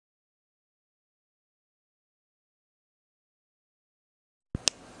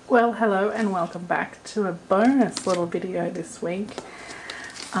Well, hello and welcome back to a bonus little video this week.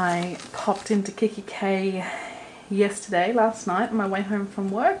 I popped into kikki.K last night on my way home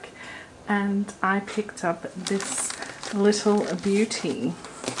from work, and I picked up this little beauty.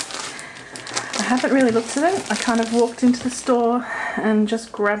 I haven't really looked at it. I kind of walked into the store and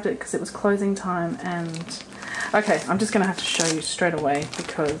just grabbed it because it was closing time, and okay, I'm just gonna have to show you straight away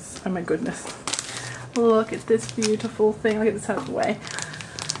because, oh my goodness, look at this beautiful thing. I'll get this out of the way.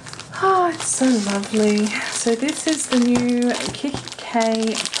 Oh, it's so lovely. So this is the new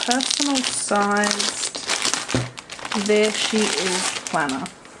kikki.K personal sized There She Is planner.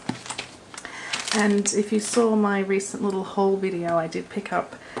 And if you saw my recent little haul video, I did pick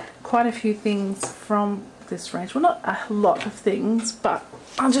up quite a few things from this range. Well, not a lot of things, but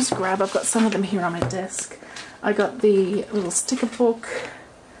I'll just grab, I've got some of them here on my desk. I got the little sticker book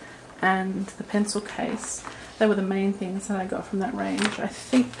and the pencil case. They were the main things that I got from that range. I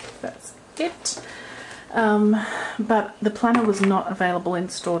think that's it. But the planner was not available in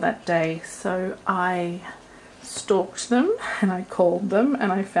store that day, so I stalked them and I called them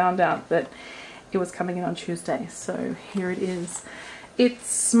and I found out that it was coming in on Tuesday. So here it is.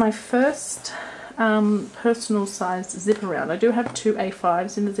 It's my first personal sized zip around. I do have two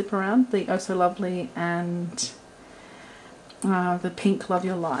A5s in the zip around, the Oh So Lovely and the pink Love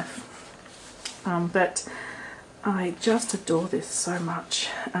Your Life. But I just adore this so much.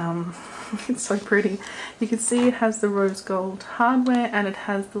 It's so pretty. You can see it has the rose gold hardware and it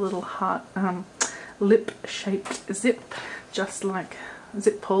has the little heart lip shaped zip, just like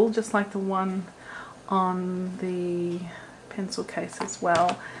zip pull, just like the one on the pencil case as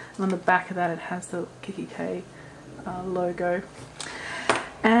well. And on the back of that it has the kikki.K logo.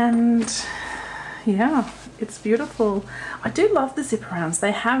 And yeah, it's beautiful. I do love the zip arounds.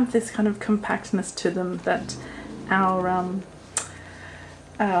 They have this kind of compactness to them that our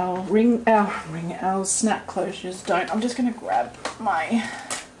snap closures don't. I'm just going to grab my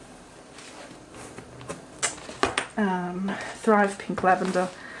Thrive Pink Lavender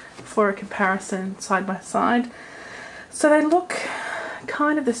for a comparison side by side. So they look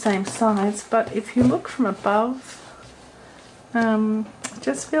kind of the same size, but if you look from above, it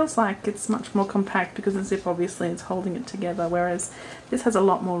just feels like it's much more compact because the zip obviously is holding it together, whereas this has a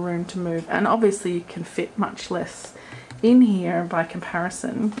lot more room to move, and obviously you can fit much less in here by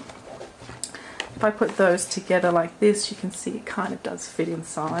comparison. If I put those together like this, you can see it kind of does fit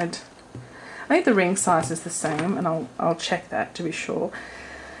inside. I think the ring size is the same, and I'll check that to be sure.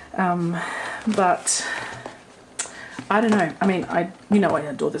 But I don't know. I mean, I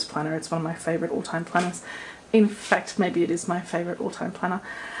adore this planner. It's one of my favorite all-time planners. In fact, maybe it is my favorite all-time planner.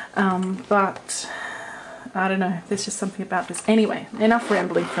 But I don't know. There's just something about this. Anyway, enough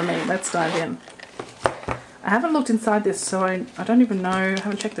rambling from me. Let's dive in. I haven't looked inside this, so I don't even know. I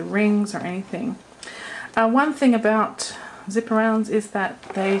haven't checked the rings or anything. One thing about zip arounds is that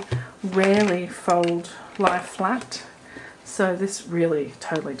they rarely fold lie flat. So this really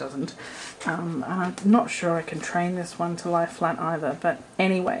totally doesn't. And I'm not sure I can train this one to lie flat either. But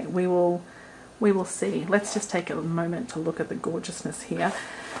anyway, we will see. Let's just take a moment to look at the gorgeousness here.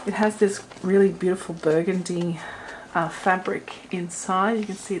 It has this really beautiful burgundy fabric inside. You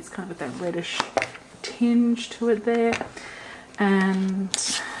can see it's kind of got that reddish tinge to it there, and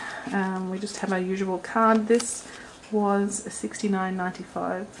we just have our usual card. This was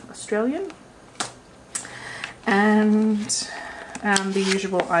 $69.95 Australian, and the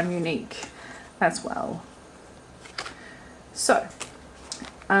usual I'm unique as well. So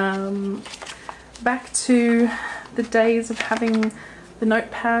back to the days of having the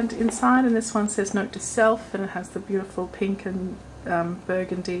notepad inside, and this one says note to self, and it has the beautiful pink and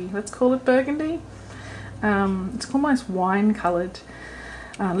burgundy, let's call it burgundy. It's almost wine coloured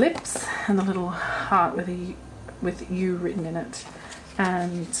lips, and the little heart with you written in it,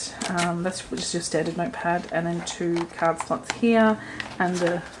 and that's just your standard notepad, and then two card slots here and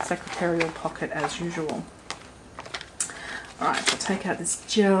the secretarial pocket as usual. Alright, we'll take out this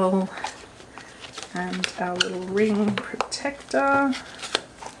gel and our little ring protector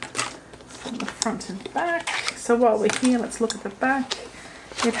from the front and back. So while we're here, let's look at the back.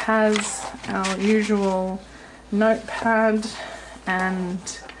 It has our usual notepad, and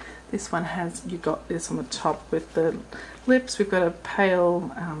this one has, you got this on the top with the lips. We've got a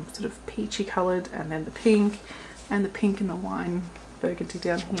pale sort of peachy coloured, and then the pink and the wine burgundy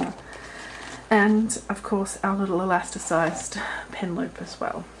down here. And of course our little elasticized pen loop as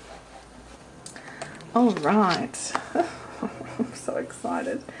well. Alright, I'm so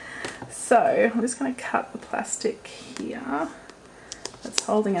excited. So I'm just going to cut the plastic here that's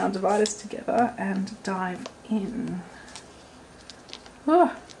holding our dividers together and dive in.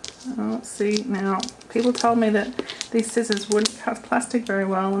 Oh, Oh, see, now, people told me that these scissors wouldn't cut plastic very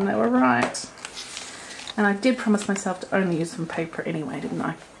well, and they were right. And I did promise myself to only use some paper anyway, didn't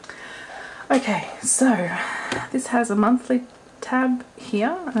I? Okay, so this has a monthly tab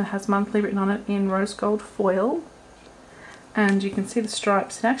here, and it has monthly written on it in rose gold foil. And you can see the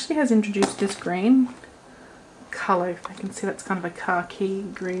stripes. It actually has introduced this green colour. I can see that's kind of a khaki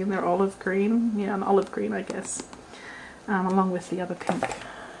green. They're olive green. Yeah, an olive green, I guess. Along with the other pink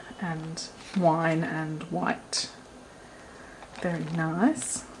and wine and white. Very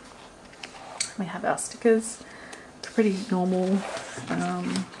nice. We have our stickers. Pretty normal.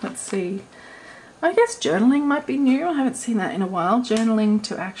 Let's see. I guess journaling might be new. I haven't seen that in a while. Journaling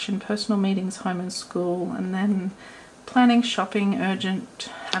to action, personal meetings, home and school, and then planning, shopping, urgent,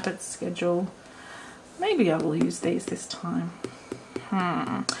 habits, schedule. Maybe I will use these this time.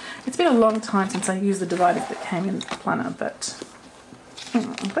 It's been a long time since I used the dividers that came in the planner, but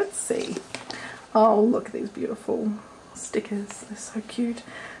let's see. Oh, look at these beautiful stickers. They're so cute.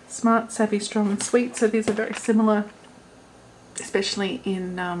 Smart, savvy, strong and sweet. So these are very similar, especially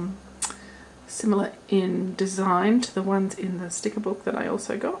in similar in design to the ones in the sticker book that I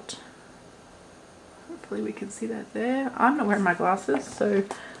also got. Hopefully we can see that there. I'm not wearing my glasses, so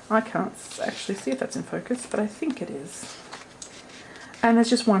I can't actually see if that's in focus, but I think it is. And there's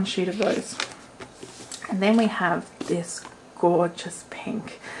just one sheet of those. And then we have this gorgeous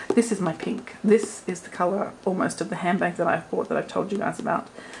pink. This is my pink. This is the colour almost of the handbag that I've bought that I've told you guys about.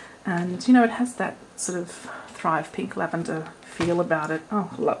 And you know, it has that sort of Thrive pink lavender feel about it.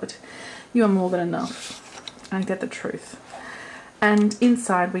 Oh, love it. You are more than enough. I get the truth. And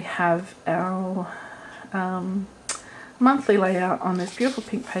inside we have our monthly layout on this beautiful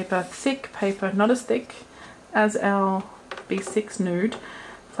pink paper, thick paper, not as thick as our B6 nude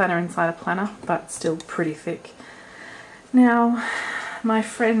planner inside a planner, but still pretty thick. Now, my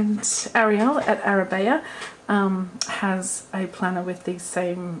friend Ariel at Arabea has a planner with these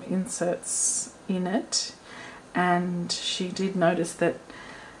same inserts in it, and she did notice that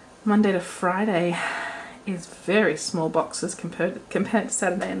Monday to Friday is very small boxes compared to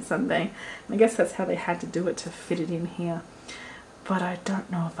Saturday and Sunday. And I guess that's how they had to do it to fit it in here. But I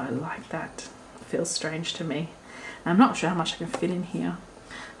don't know if I like that. It feels strange to me. I'm not sure how much I can fit in here.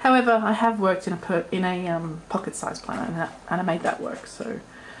 However, I have worked in a pocket-sized planner, and I made that work. So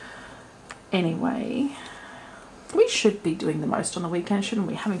anyway, we should be doing the most on the weekend, shouldn't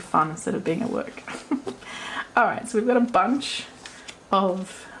we? Having fun instead of being at work. All right, so we've got a bunch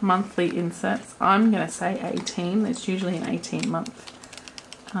of monthly inserts. I'm going to say 18. It's usually an 18 month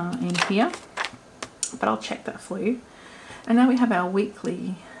in here, but I'll check that for you. And now we have our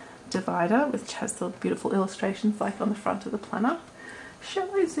weekly divider, which has the beautiful illustrations like on the front of the planner. Shall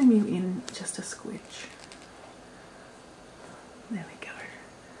I zoom you in just a squidge? There we go.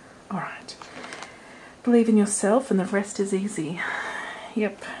 Alright. Believe in yourself and the rest is easy.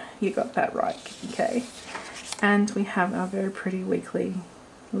 Yep, you got that right, kikki.K. And we have our very pretty weekly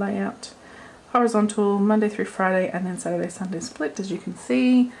layout. Horizontal, Monday through Friday, and then Saturday, Sunday split, as you can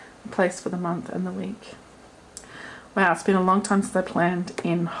see. Place for the month and the week. Wow, it's been a long time since I planned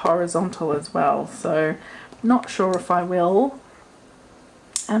in horizontal as well, so not sure if I will.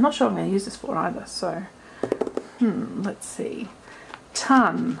 I'm not sure I'm going to use this for either, so let's see.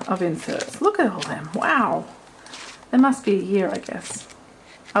 Ton of inserts. Look at all them. Wow. There must be a year, I guess.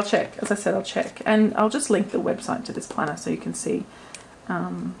 I'll check. As I said, I'll check. And I'll just link the website to this planner so you can see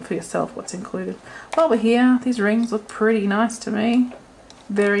for yourself what's included. While we're here, these rings look pretty nice to me.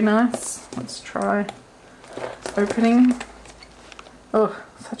 Very nice. Let's try opening. Oh,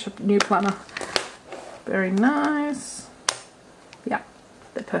 such a new planner. Very nice. Yeah,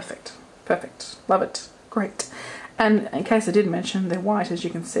 they're perfect. Perfect. Love it. Great. And in case I did mention, they're white, as you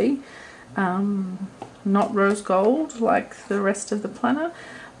can see. Not rose gold like the rest of the planner,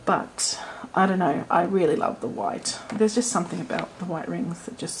 but I don't know, I really love the white. There's just something about the white rings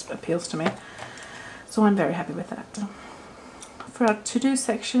that just appeals to me. So I'm very happy with that. For our to-do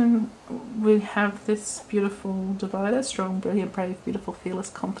section, we have this beautiful divider, strong, brilliant, brave, beautiful,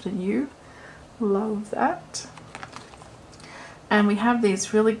 fearless, confident you. Love that. And we have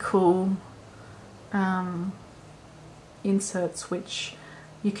these really cool inserts which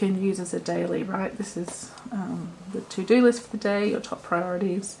you can use as a daily, right? This is the to-do list for the day, your top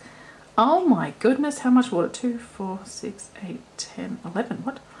priorities. Oh my goodness, how much water? 2, 4, 6, 8, 10, 11.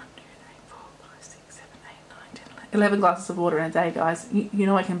 What? 1, 2, 3, 4, 5, 6, 7, 8, 9, 10, 11 glasses of water in a day, guys. You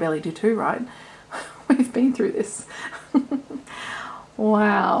know I can barely do 2, right? We've been through this.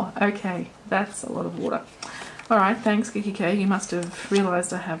 Wow, okay, that's a lot of water. Alright, thanks kikki.K. You must have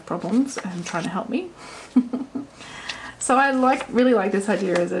realised I have problems and trying to help me. So I really like this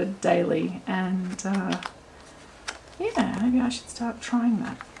idea as a daily, and yeah, maybe I should start trying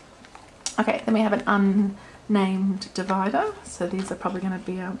that. Okay, then we have an unnamed divider. So these are probably going to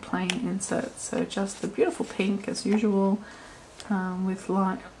be our plain inserts. So just the beautiful pink as usual, with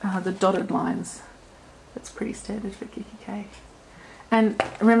the dotted lines. That's pretty standard for kikki.K. And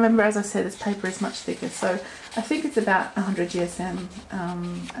remember, as I said, this paper is much thicker, so I think it's about 100 GSM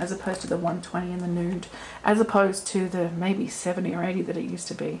as opposed to the 120 in the nude, as opposed to the maybe 70 or 80 that it used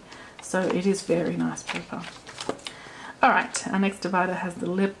to be. So it is very nice paper. Alright, our next divider has the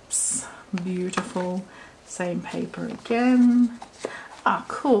lips. Beautiful. Same paper again. Ah,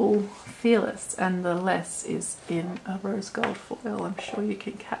 cool. Fearless. And the less is in a rose gold foil. I'm sure you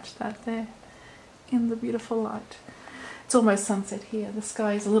can catch that there in the beautiful light. It's almost sunset here. The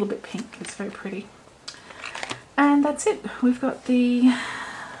sky is a little bit pink. It's very pretty. And that's it. We've got the...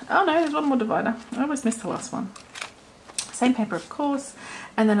 Oh no, there's one more divider. I always missed the last one. Same paper, of course.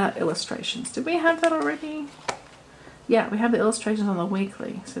 And then our illustrations. Did we have that already? Yeah, we have the illustrations on the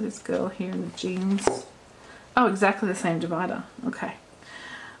weekly. So this girl here in the jeans. Oh, exactly the same divider. Okay.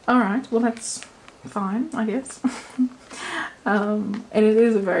 Alright, well that's fine, I guess. And it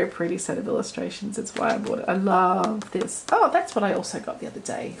is a very pretty set of illustrations. It's why I bought it. I love this. Oh, that's what I also got the other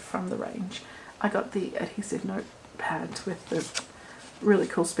day from the range. I got the adhesive notepad with the really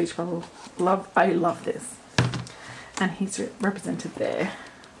cool speech bubble. I love this. And he's represented there.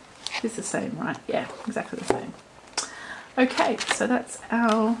 It's the same, right? Yeah, exactly the same. Okay, so that's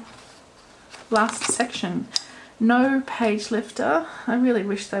our last section. No page lifter. I really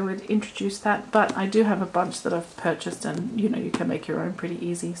wish they would introduce that, but I do have a bunch that I've purchased, and you know, you can make your own pretty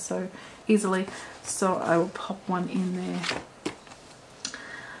easily, so I will pop one in there.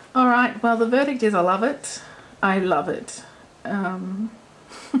 Alright, well the verdict is I love it. I love it.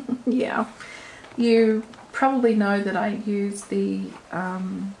 Yeah. You probably know that I use the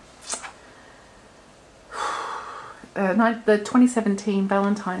 2017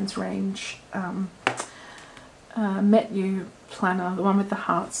 Valentine's range Met You planner, the one with the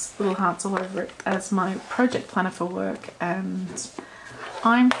hearts, little hearts all over it, as my project planner for work, and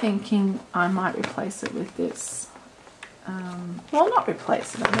I'm thinking I might replace it with this. Well, not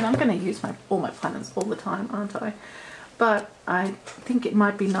replace it. I mean, I'm going to use all my planners all the time, aren't I? But I think it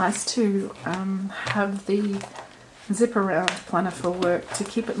might be nice to have the zip around planner for work to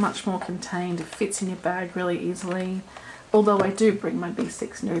keep it much more contained. It fits in your bag really easily. Although I do bring my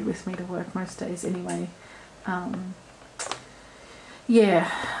B6 nude with me to work most days anyway. Yeah,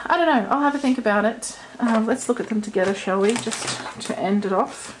 I don't know. I'll have a think about it. Let's look at them together, shall we? Just to end it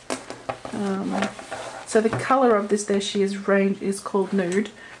off. So the colour of this There She Is range is called Nude,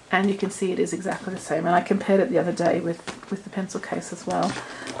 and you can see it is exactly the same. And I compared it the other day with the pencil case as well.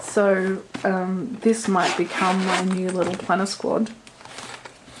 So this might become my new little planner squad.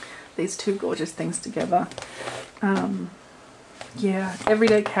 These two gorgeous things together. Yeah,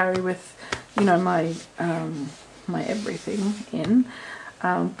 everyday carry with, you know, my my everything in.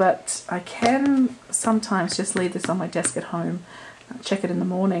 But I can sometimes just leave this on my desk at home, check it in the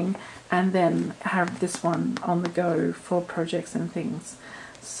morning, and then have this one on the go for projects and things.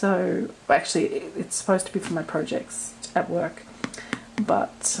 So actually it's supposed to be for my projects at work,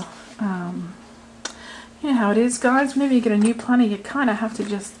 but you know how it is, guys. Whenever you get a new planner, you kind of have to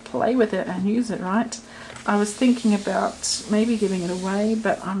just play with it and use it, right? I was thinking about maybe giving it away,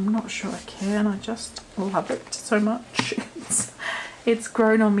 but I'm not sure I can. I just love it so much. It's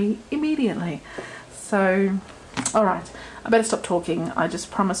grown on me immediately. So, alright, I better stop talking. I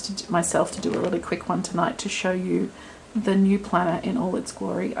just promised myself to do a really quick one tonight to show you the new planner in all its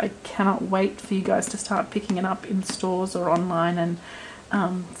glory. I cannot wait for you guys to start picking it up in stores or online and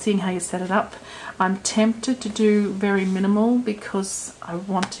seeing how you set it up. I'm tempted to do very minimal because I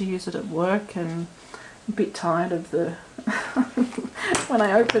want to use it at work, and a bit tired of the when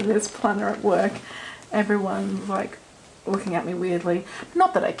I open this planner at work, everyone's like looking at me weirdly.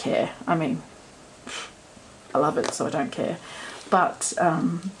 Not that I care. I mean, I love it, so I don't care. But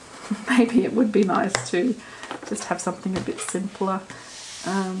maybe it would be nice to just have something a bit simpler.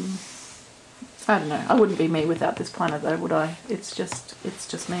 I don't know. I wouldn't be me without this planner though, would I? It's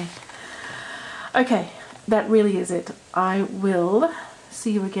just me. Okay, that really is it. I will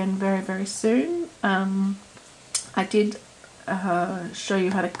see you again very, very soon. I did show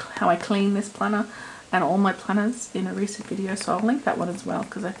you how I clean this planner and all my planners in a recent video, so I'll link that one as well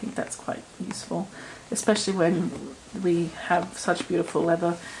because I think that's quite useful, especially when we have such beautiful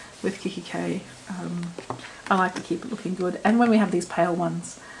leather with kikki.K. I like to keep it looking good, and when we have these pale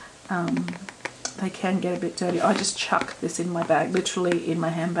ones, they can get a bit dirty. I just chuck this in my bag, literally in my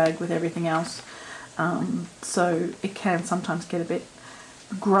handbag with everything else. so it can sometimes get a bit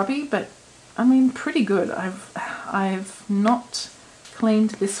grubby, but I mean pretty good. I've not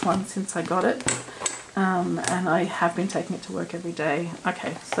cleaned this one since I got it, and I have been taking it to work every day.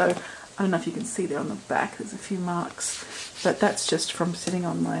 Okay, so I don't know if you can see there on the back, there's a few marks, but that's just from sitting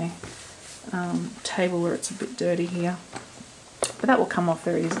on my table where it's a bit dirty here. But that will come off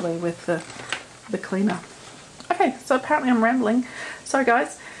very easily with the cleaner. Okay, so apparently I'm rambling. Sorry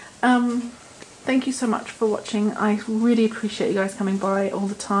guys. Thank you so much for watching. I really appreciate you guys coming by all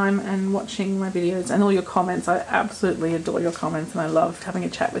the time and watching my videos and all your comments. I absolutely adore your comments, and I love having a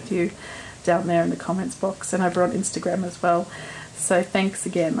chat with you down there in the comments box and over on Instagram as well. So thanks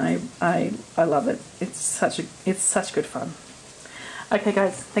again. I love it. It's such good fun. Okay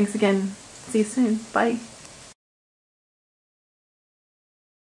guys, thanks again. See you soon. Bye.